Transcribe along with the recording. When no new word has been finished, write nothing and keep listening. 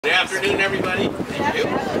Good afternoon, everybody. Thank you.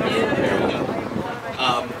 There we go.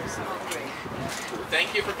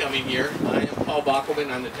 Thank you for coming here. I am Paul Bockelman.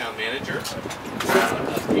 I'm the town manager.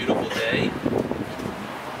 A beautiful day.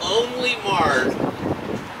 Only marred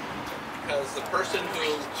because the person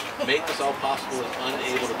who made this all possible is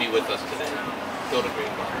unable to be with us today, Hilda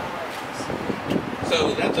Greenbaum.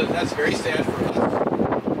 So that's very sad for us.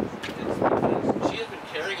 It's because she has been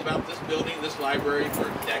caring about this building, this library for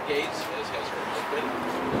decades, as has her husband.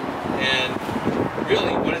 And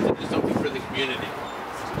really wanted to do something for the community.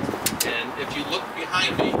 And if you look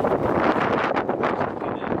behind me,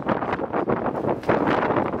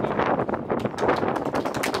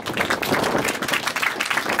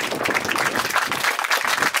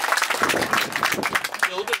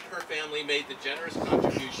 Hilda and her family made the generous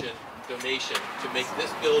donation to make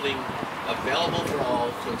this building available for all,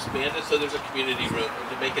 to expand it so there's a community room, and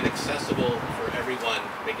to make it accessible for everyone,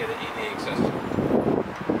 make it ADA accessible.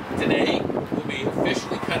 Today, we'll be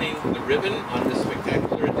officially cutting the ribbon on this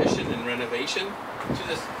spectacular addition and renovation to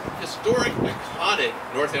this historic, iconic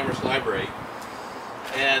North Amherst Library.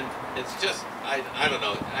 And it's just, I don't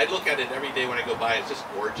know, I look at it every day when I go by, it's just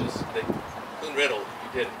gorgeous. Boone Riddle,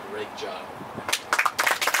 you did a great job.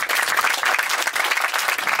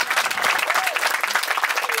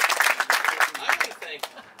 I want to thank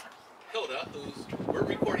Hilda, we're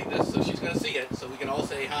recording this, so she's going to see it, so we can all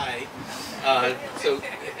say hi.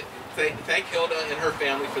 Thank Hilda and her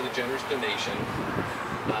family for the generous donation.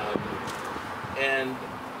 And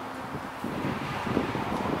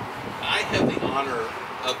I have the honor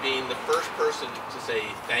of being the first person to say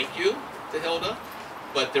thank you to Hilda,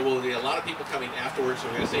 but there will be a lot of people coming afterwards who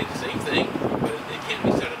are going to say the same thing, but it can't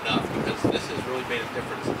be said enough because this has really made a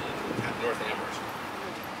difference in North Amherst.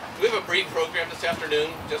 We have a brief program this afternoon,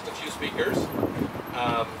 just a few speakers.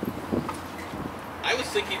 I was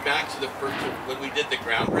thinking back to the first, when we did the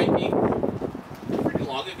groundbreaking, pretty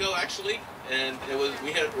long ago actually, and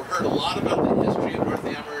we heard a lot about the history of North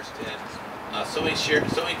Amherst, and so many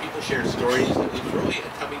people shared stories. It was really a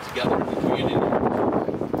coming together of the community.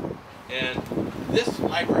 And this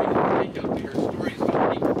library is to hear stories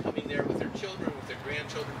about people coming there with their children, with their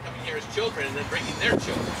grandchildren, coming here as children, and then bringing their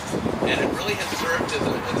children. And it really has served as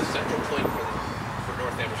a central point for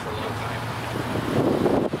North Amherst for a long time.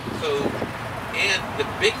 And the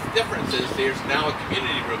big difference is there's now a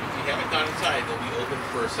community room. If you haven't gone inside, they'll be open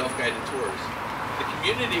for self-guided tours. The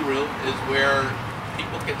community room is where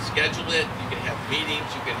people can schedule it, you can have meetings,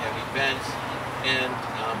 you can have events, and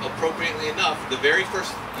appropriately enough, the very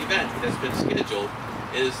first event that's been scheduled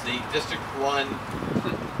is the District 1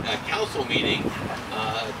 Council meeting.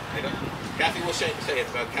 Kathy will say it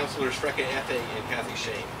about Councilors Freke Ete and Kathy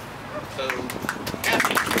Shane. So,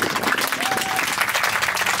 Kathy.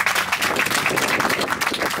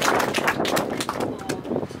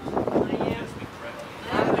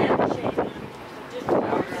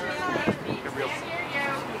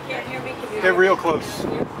 Get real close.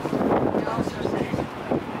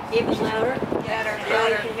 Even louder? Better. Now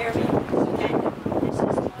you can hear me? Okay. This is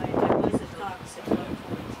I was a Cox at one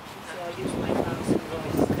point, so I use my Cox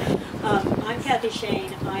voice. I'm Kathy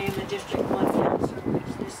Shane. I am a District 1 counselor,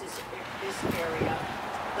 which this is this area.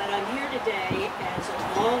 But I'm here today as a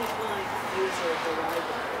long-time user of the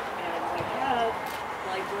library. And we have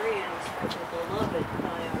librarians that are beloved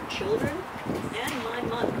by our children and my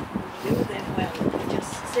mother, who knew them well. We just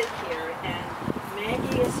sit here, and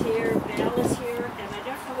Maggie is here, Val is here, and I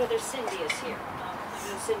don't know whether Cindy is here. I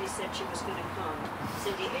know Cindy said she was going to come,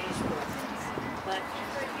 Cindy Ainsworth. But,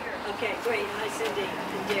 okay, great. Hi, Cindy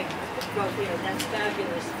and Dick, both here. That's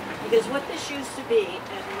fabulous. Because what this used to be,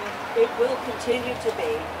 and it will continue to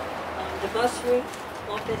be, the bus route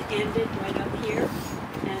often ended right up here,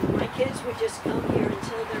 and my kids would just come here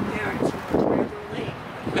until their parents were at River Lake.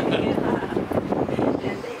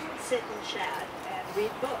 And they would sit and chat and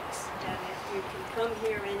read books. And if you can come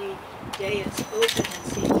here any day, it's open and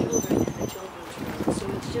see children in the children's room. So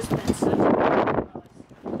it's just been such a pleasure for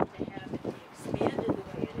us to have it be expanded the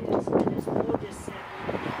way it is. And as Mo just said,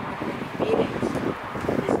 one of the meetings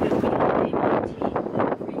is going to be on May 19th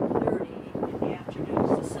at 3:30 in the afternoons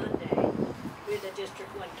to Sunday with a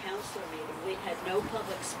District 1 Councilor meeting. We had no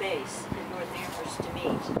public space in North Amherst to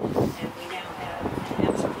meet, and we now have an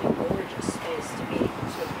absolutely gorgeous space to meet,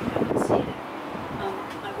 so if you haven't seen it.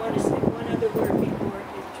 I want to say one other word before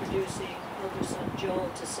introducing Hilda's son Joel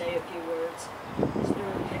to say a few words. There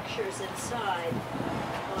are pictures inside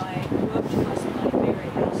brought to us by Mary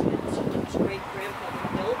Haskins, whose great-grandfather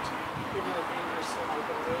built the North Amherst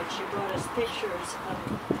Library, and she brought us pictures of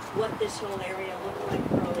what this whole area looked like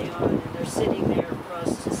early on, and they're sitting there for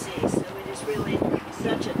us to see. So it is really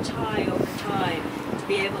such a tie over time to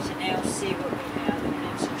be able to now see what we have, and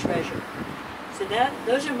it's a treasure. So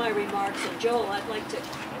those are my remarks. And Joel, I'd like to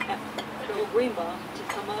Joel Greenbaum to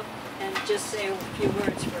come up and just say a few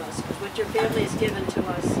words for us, because what your family has given to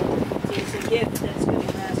us is a gift that's going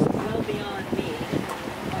to last well beyond me and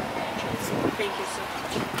our grandchildren. Thank you so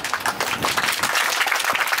much.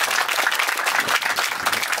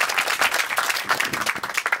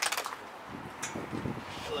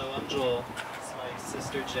 Hello, I'm Joel. It's my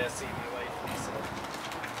sister Jessie, my wife Lisa.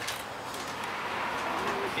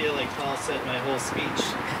 I feel like Paul said my whole speech,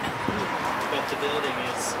 but the building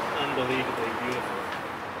is unbelievably beautiful.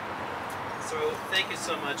 So thank you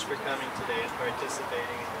so much for coming today and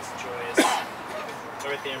participating in this joyous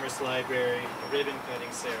North Amherst Library ribbon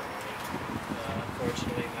cutting ceremony.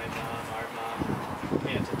 Unfortunately, our mom,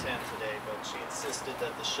 can't attend today, but she insisted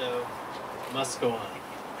that the show must go on.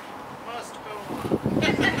 Must go on.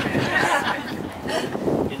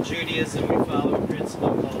 In Judaism, we follow a principle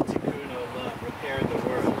called tikkun olam, repair the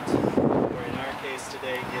world, or in our case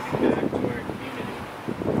today, giving back to our community.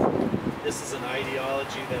 This is an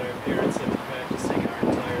ideology that our parents have been practicing our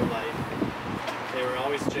entire life. They were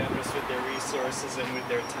always generous with their resources and with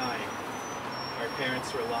their time. Our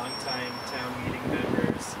parents were longtime town meeting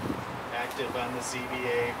members, active on the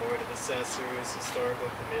ZBA, Board of Assessors, Historical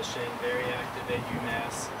Commission, very active at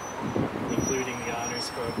UMass, including the honors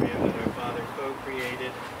program that our father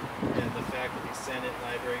co-created and the Faculty Senate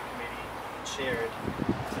Library Committee chaired,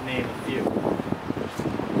 to name a few.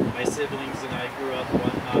 My siblings and I grew up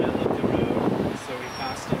 1 mile up the road, so we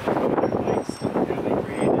constantly rode our bikes to the newly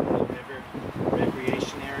created Mill River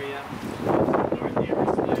recreation area, North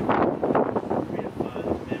Amherst Library. We have fond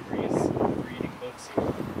memories of reading books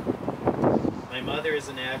here. My mother is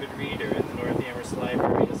an avid reader, and the North Amherst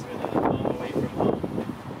Library has been a home away from home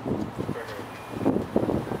for her.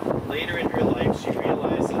 Later in her life, she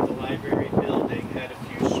realized that the library building had a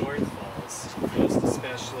few shortfalls, most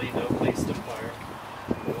especially no place to park,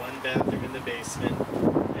 one bathroom in the basement,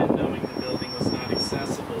 and knowing the building was not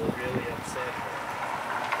accessible really upset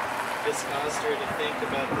her. This caused her to think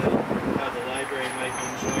about how the library might be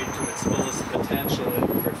enjoyed to its fullest potential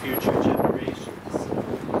for future generations.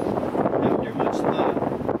 After much thought,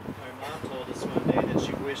 our mom told us one day that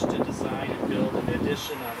she wished to design and build an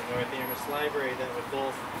addition on the North Amherst Library that would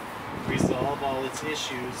both resolve all its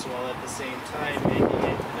issues while at the same time making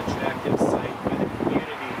it an attractive site for the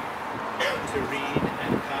community to read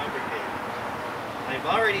and congregate. I've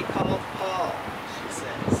already called Paul, she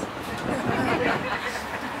says.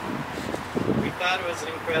 We thought it was an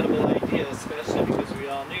incredible idea, especially because we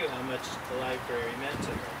all knew how much the library meant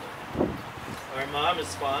to her. Our mom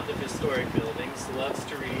is fond of historic buildings, loves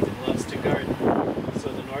to read, and loves to garden, so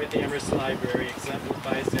the North Amherst Library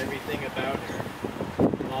exemplifies everything about her.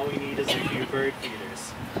 All we need is a few bird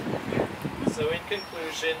feeders. So in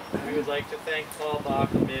conclusion, we would like to thank Paul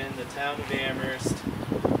Bockelman, the town of Amherst,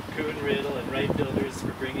 Kuhn Riddle, and Wright Builders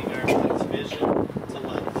for bringing our mom's vision to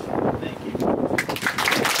life. Thank you.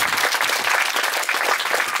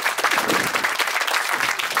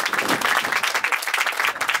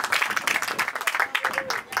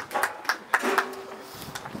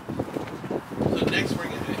 So next we're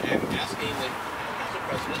going to be asking the Council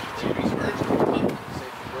President, Ladies Birds, to come up and say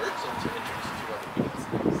a few words and to introduce a few other people.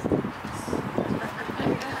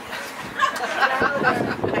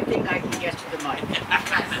 I think I can get to the mic.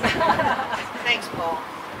 Thanks, Paul.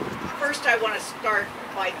 First, I want to start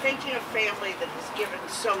by thanking a family that has given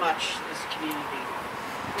so much to this community.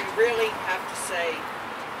 We really have to say,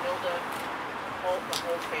 Hilda, the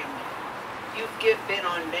whole family. You've been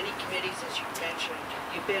on many committees, as you mentioned.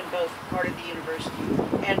 You've been both part of the university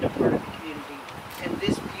and a part of the community. And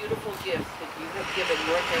this beautiful gift that you have given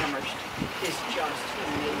North Amherst is just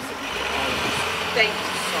amazing to all of us. Thank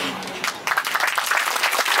you so much.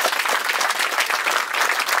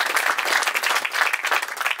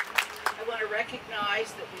 I want to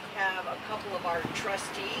recognize that we have a couple of our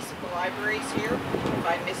trustees of the libraries here. If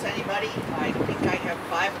I miss anybody, I think I have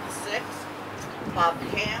 5 of the 6. Bob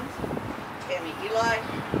Ham, Tammy Eli,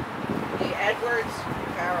 Lee Edwards,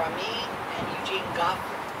 Farah Amin, and Eugene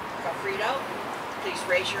Goffredo. Please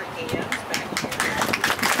raise your hands back here.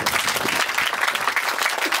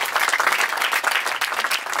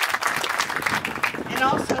 And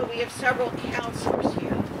also we have several counselors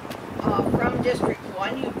here. From District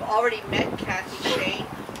 1, you've already met Kathy Shane,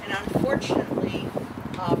 and unfortunately,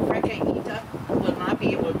 Frank Aguita will not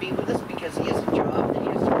be able to be with us because he has a job that he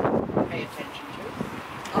has to pay attention to.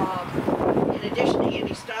 In addition to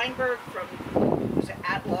Andy Steinberg, who's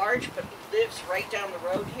at large but lives right down the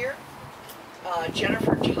road here.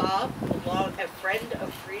 Jennifer Taub, a friend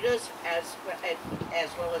of Frida's, as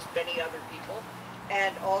well as many other people.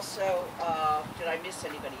 And also, did I miss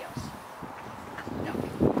anybody else? No.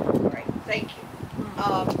 All right, thank you.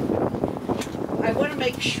 I want to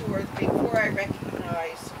make sure, before I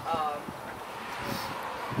recognize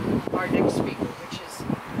our next speaker, which is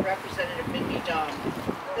Representative Mindy Dunn,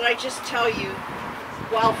 that I just tell you,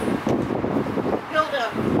 while Hilda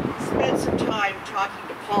spent some time talking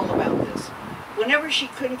to Paul about this, whenever she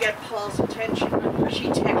couldn't get Paul's attention, she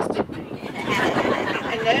texted me.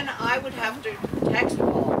 And then I would have to text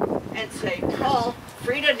Paul and say, Paul,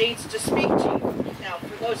 Frida needs to speak to you. Now,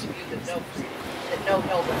 for those of you that know Frida, that know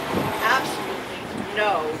Hilda, absolutely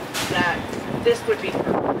know that this would be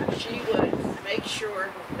her. She would make sure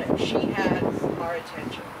that she had our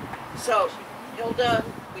attention. So, Hilda,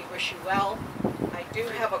 we wish you well. I do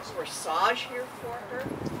have a corsage here for her,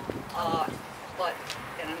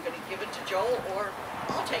 and I'm going to give it to Joel, or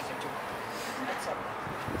I'll take it to her. That's okay.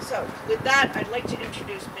 So, with that, I'd like to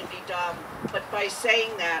introduce Mindy Dunn, but by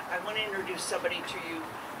saying that, I want to introduce somebody to you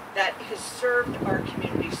that has served our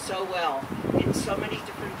community so well in so many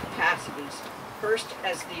different capacities. First,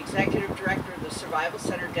 as the executive director of the Survival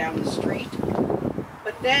Center down the street,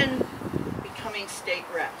 but then becoming state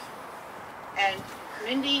rep. And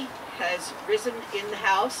Mindy has risen in the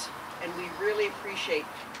House, and we really appreciate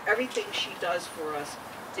everything she does for us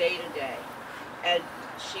day to day. And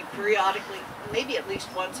she periodically, maybe at least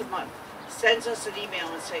once a month, sends us an email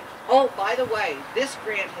and say, oh, by the way, this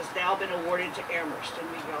grant has now been awarded to Amherst. And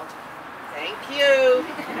we go, thank you.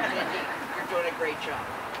 Mindy, you're doing a great job.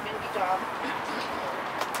 Mindy Dunn.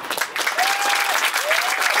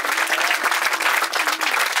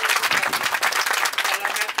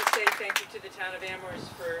 Thank you to the town of Amherst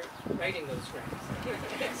for writing those grants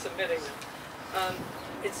and submitting them.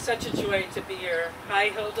 It's such a joy to be here. Hi,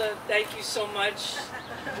 Hilda. Thank you so much.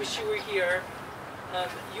 Wish you were here.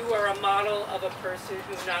 You are a model of a person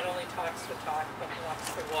who not only talks the talk, but walks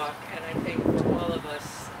the walk. And I think for all of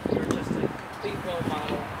us, you're just a complete role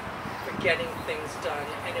model for getting things done.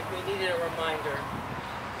 And if we needed a reminder,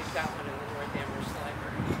 we've got one in the North Amherst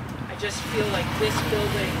Library. I just feel like this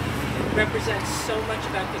building represents so much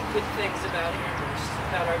about the good things about Amherst,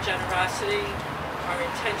 about our generosity, our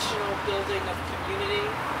intentional building of community,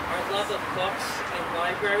 our love of books and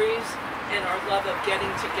libraries, and our love of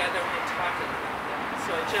getting together and talking about them.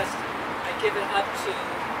 So I give it up to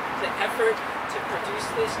the effort to produce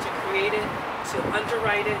this, to create it, to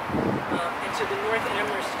underwrite it, and to the North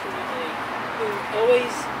Amherst community, who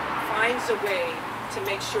always finds a way to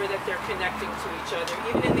make sure that they're connecting to each other,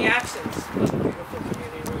 even in the absence of a beautiful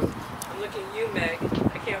community room. Looking at you, Meg.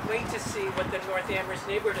 I can't wait to see what the North Amherst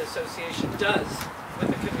Neighborhood Association does with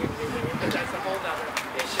the community room, but that's a whole other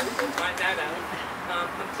issue. We'll find that out.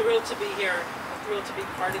 I'm thrilled to be here. I'm thrilled to be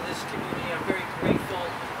part of this community. I'm very grateful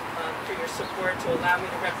for your support to allow me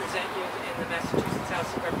to represent you in the Massachusetts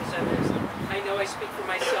House of Representatives. I know I speak for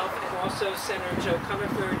myself and also Senator Joe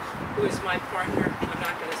Comerford, who is my partner. I'm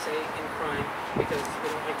not going to say in crime because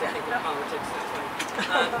we don't like to think of politics that way.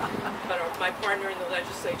 But my partner in the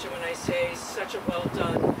legislature, when I say such a well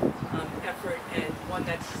done effort and one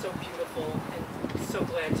that's so beautiful, and so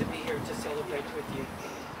glad to be here to celebrate with you.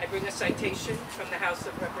 I bring a citation from the House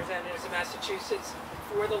of Representatives of Massachusetts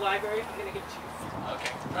for the library. I'm going to give it to you.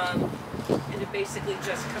 Okay. And it basically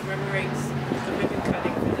just commemorates the ribbon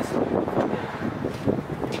cutting for this beautiful day.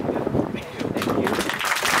 Thank you. Thank you.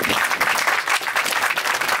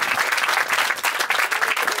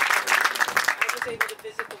 I was able to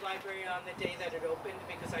visit the library on the day that it opened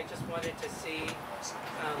because I just wanted to see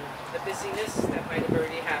the busyness that might have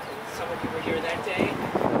already happened. Some of you were here that day,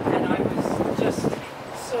 and I was just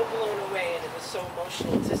so blown away, and it was so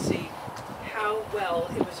emotional to see how well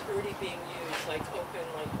it was already being used, like open,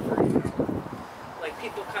 like vertical. Like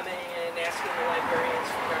people coming in and asking the librarians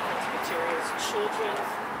for reference materials, children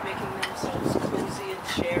making themselves cozy in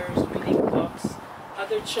chairs, reading books,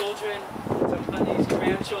 other children, somebody's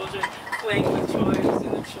grandchildren, playing with toys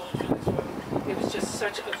in the children's room. It was just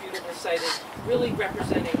such a beautiful sight. It's really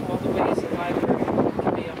representing all the ways the library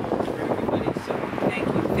can be a home for everybody. So thank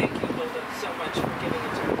you, Hilda, so much for giving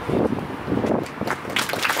it to me.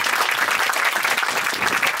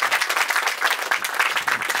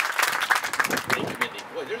 Thank you, Mindy.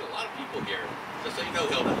 Boy, there's a lot of people here. Just so you know,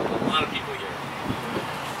 Hilda, a lot of people here.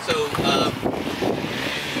 So,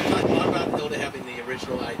 we talked a lot about Hilda having the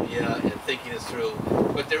original idea and thinking this through,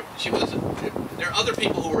 but there are other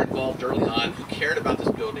people who were involved early on who cared about this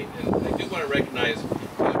building, and I do want to recognize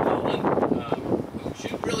Ellen, she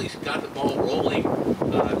really got the ball rolling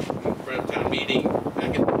in front of town meeting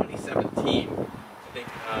back in 2017. I think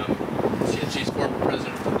she's corporate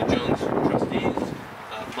president of the Jones Trustees.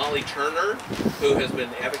 Molly Turner, who has been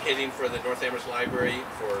advocating for the North Amherst Library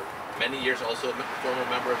for many years, also a former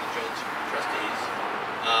member of the Jones Trustees.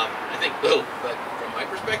 I think, but from my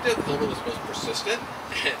perspective, Hilda was most persistent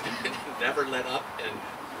and never let up and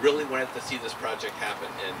really wanted to see this project happen,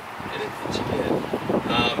 and she did.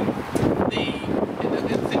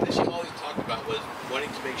 The thing that she always talked about was wanting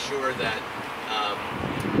to make sure that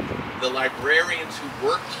the librarians who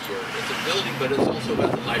worked here, it's a building, but it's also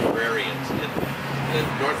about the librarians. And the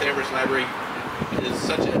North Amherst Library is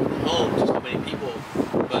such a home to so many people,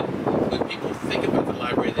 but when people think about the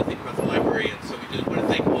library, they think about the librarians. So we do want to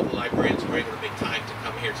thank all the librarians who were able to make time to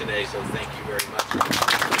come here today, so thank you very much.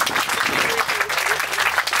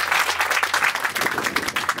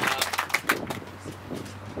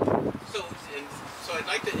 So I'd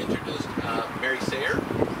like to introduce Mary Sayer,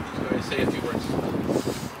 who's going to say a few words.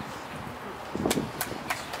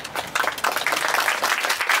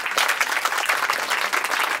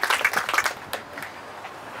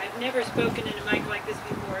 I've never spoken in a mic like this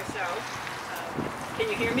before, so can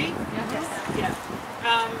you hear me? Yes. Yeah.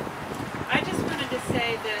 I just wanted to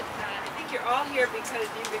say that I think you're all here because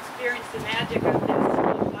you've experienced the magic of this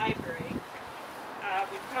little library.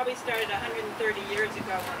 We probably started 130 years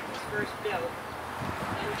ago when it was first built.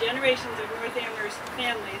 And generations of North Amherst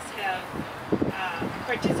families have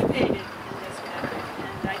participated in this method.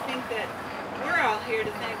 And I think that we're all here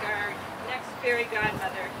to thank our next fairy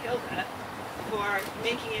godmother, Hilda, for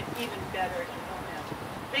making it even better and more magical.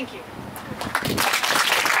 Thank you.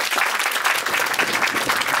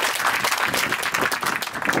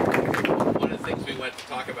 One of the things we went to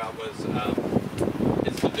talk about was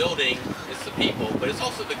it's the building, it's the people, but it's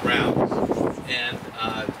also the grounds. And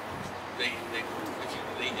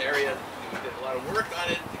the area, we did a lot of work on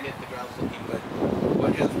it to get the grounds looking, but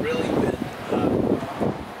what has really been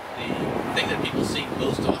the thing that people see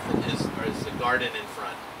most often is the garden in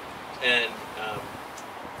front. And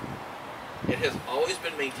it has always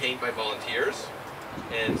been maintained by volunteers,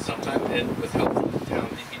 and sometimes with help from the town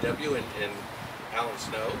DPW and Alan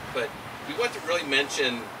Snow. But we want to really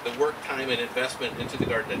mention the work, time, and investment into the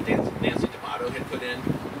garden that Nancy D'Amato had put in.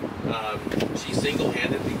 She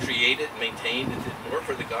single-handedly created, maintained, and did more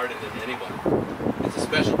for the garden than anyone. It's a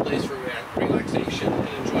special place for relaxation and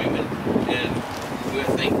enjoyment, and we want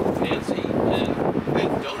to thank Nancy and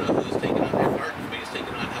Donna, who has taken on that garden committee, has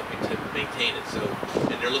taken on helping to maintain it. So,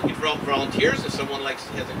 and they're looking for volunteers. If someone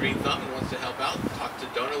has a green thumb and wants to help out, talk to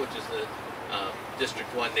Donna, which is the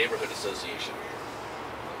District 1 Neighborhood Association.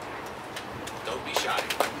 Don't be shy.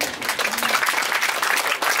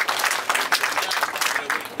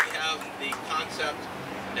 The concept,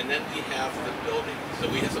 and then we have the building. So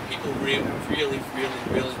we have some people really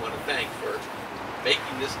want to thank for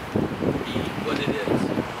making this be what it is.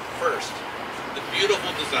 First, the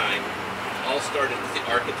beautiful design all started with the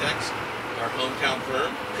architects, our hometown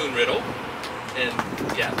firm, Kuhn Riddle, and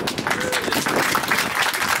yeah, it's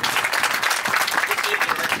in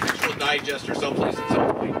the Architectural Digest or someplace at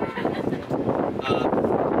some point.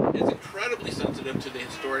 It's incredibly sensitive to the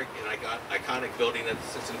historic and iconic building that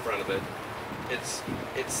sits in front of it.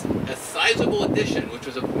 It's a sizable addition, which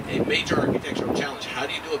was a major architectural challenge. How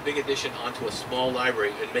do you do a big addition onto a small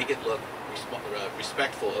library and make it look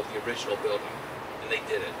respectful of the original building? And they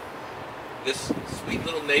did it. This sweet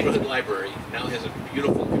little neighborhood library now has a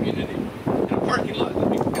beautiful community and a parking lot that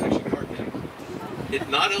people can actually park in. It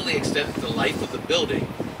not only extended the life of the building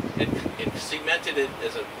and cemented it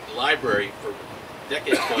as a library for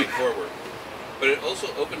decades going forward, but it also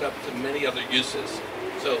opened up to many other uses.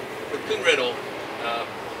 So for Kuhn Riddle,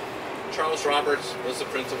 Charles Roberts was the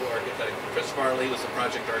principal architect, Chris Farley was the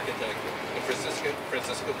project architect, and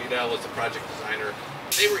Francisco Vidal was the project designer.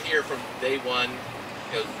 They were here from day one.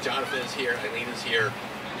 You know, Jonathan is here, Eileen is here,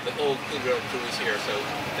 the whole Kuhn Riddle crew is here. So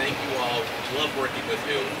thank you all. We love working with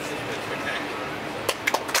you. It's been spectacular.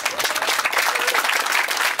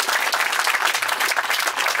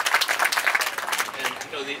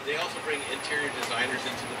 They also bring interior designers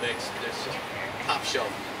into the mix. It's just top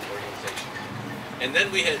shelf organization. And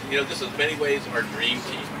then we had, this was in many ways our dream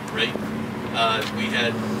team, right? We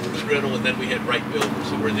had Kuhn Riddle, and then we had Wright Builders,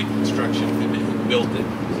 who were the construction who built it.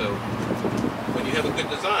 So when you have a good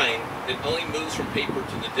design, it only moves from paper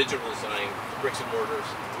to the digital design, bricks and mortars,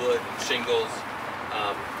 wood, shingles,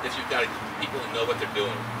 if you've got people who know what they're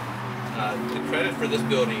doing. The credit for this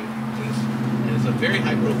building is, it's a very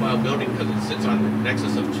high-profile building because it sits on the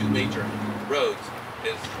nexus of two major roads,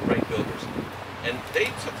 is Wright Builders. And they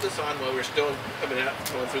took this on while we were still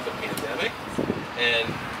going through the pandemic, and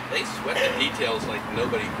they sweat the details like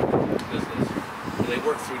nobody business. And they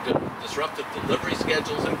work through disruptive delivery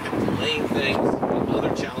schedules that kept delaying things,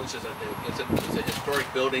 other challenges. It's a historic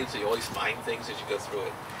building, so you always find things as you go through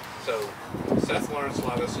it. So Seth Lawrence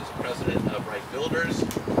Lavis is the president of Wright Builders.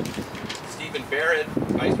 Stephen Barrett,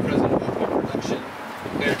 vice president of Outdoor Production.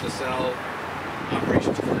 Claire DeSalle,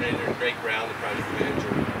 operations coordinator, and Greg Brown, the project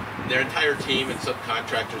manager. Their entire team and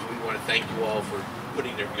subcontractors, we want to thank you all for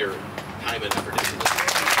putting your time and effort into this.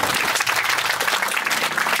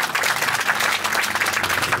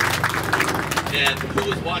 And who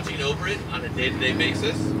was watching over it on a day-to-day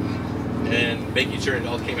basis and making sure it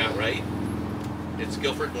all came out right? It's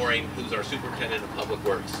Guilford Mooring, who's our superintendent of public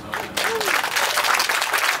works. Along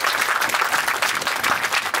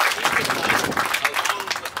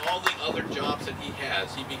with all the other jobs that he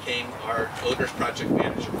has, he became our owner's project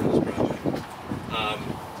manager for this project.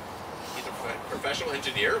 He's a professional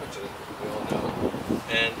engineer, which we all know,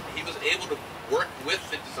 and he was able to work with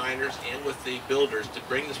the designers and with the builders to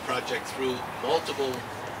bring this project through multiple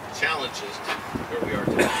challenges to where we are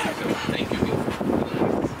today. So thank you, Guilford, for that.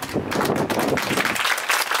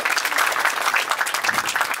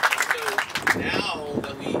 So now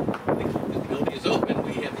that the building is open,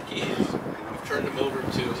 we have the keys. We've turned them over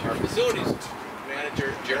to our facilities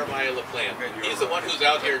manager, Jeremiah LaPlante. He's the one who's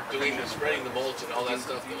out here doing the spreading the mulch and all that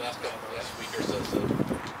stuff the last week or so. So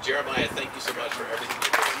Jeremiah, thank you so much for everything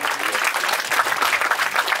you're doing.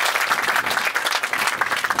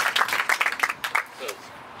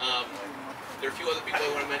 There are a few other people I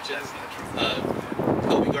want to mention.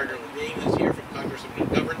 Toby Gardner-Levine is here from Congressman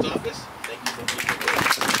McGovern's office. Thank you for being here.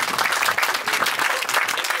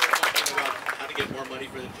 And we were talking about how to get more money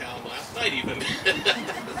for the town last night even.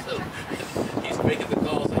 So he's making the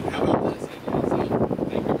calls like, how about this? So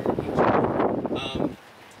thank you very much.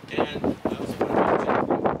 And I also want to mention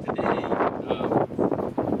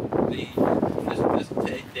today, this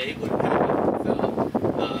day wouldn't happen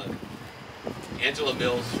without Angela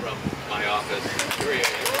Mills from my office. Here you are.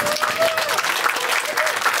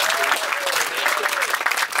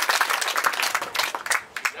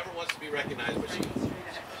 She never wants to be recognized, but she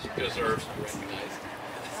deserves to be recognized.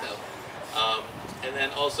 So, and then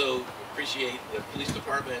also appreciate the police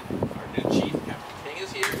department. Our new chief, Captain King,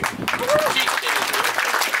 is here. Chief King is here.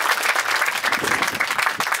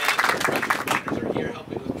 And our traffic responders are here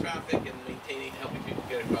helping with traffic and helping people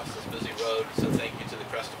get across this busy road. So thank you to the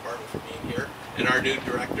Crest Department for being here. And our new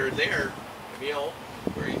director there, Emil,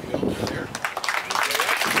 where are you, Emil? There.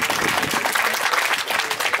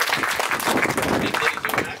 And Liddy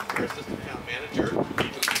Dumack, our assistant town manager.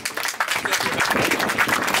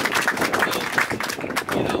 So,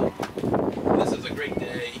 you know, this is a great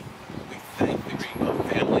day. We thank the Greenbaum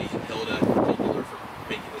family and Hilda in particular for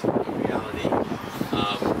making this a reality.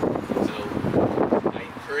 So I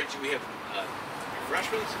encourage you, we have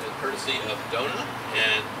refreshments and courtesy of Dona,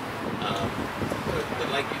 and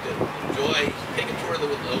would like you to enjoy, take a tour of the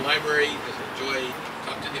library, just enjoy,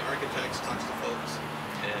 talk to the architects, talk to folks,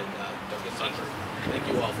 and don't get sunburned. Thank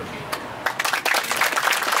you all for being here.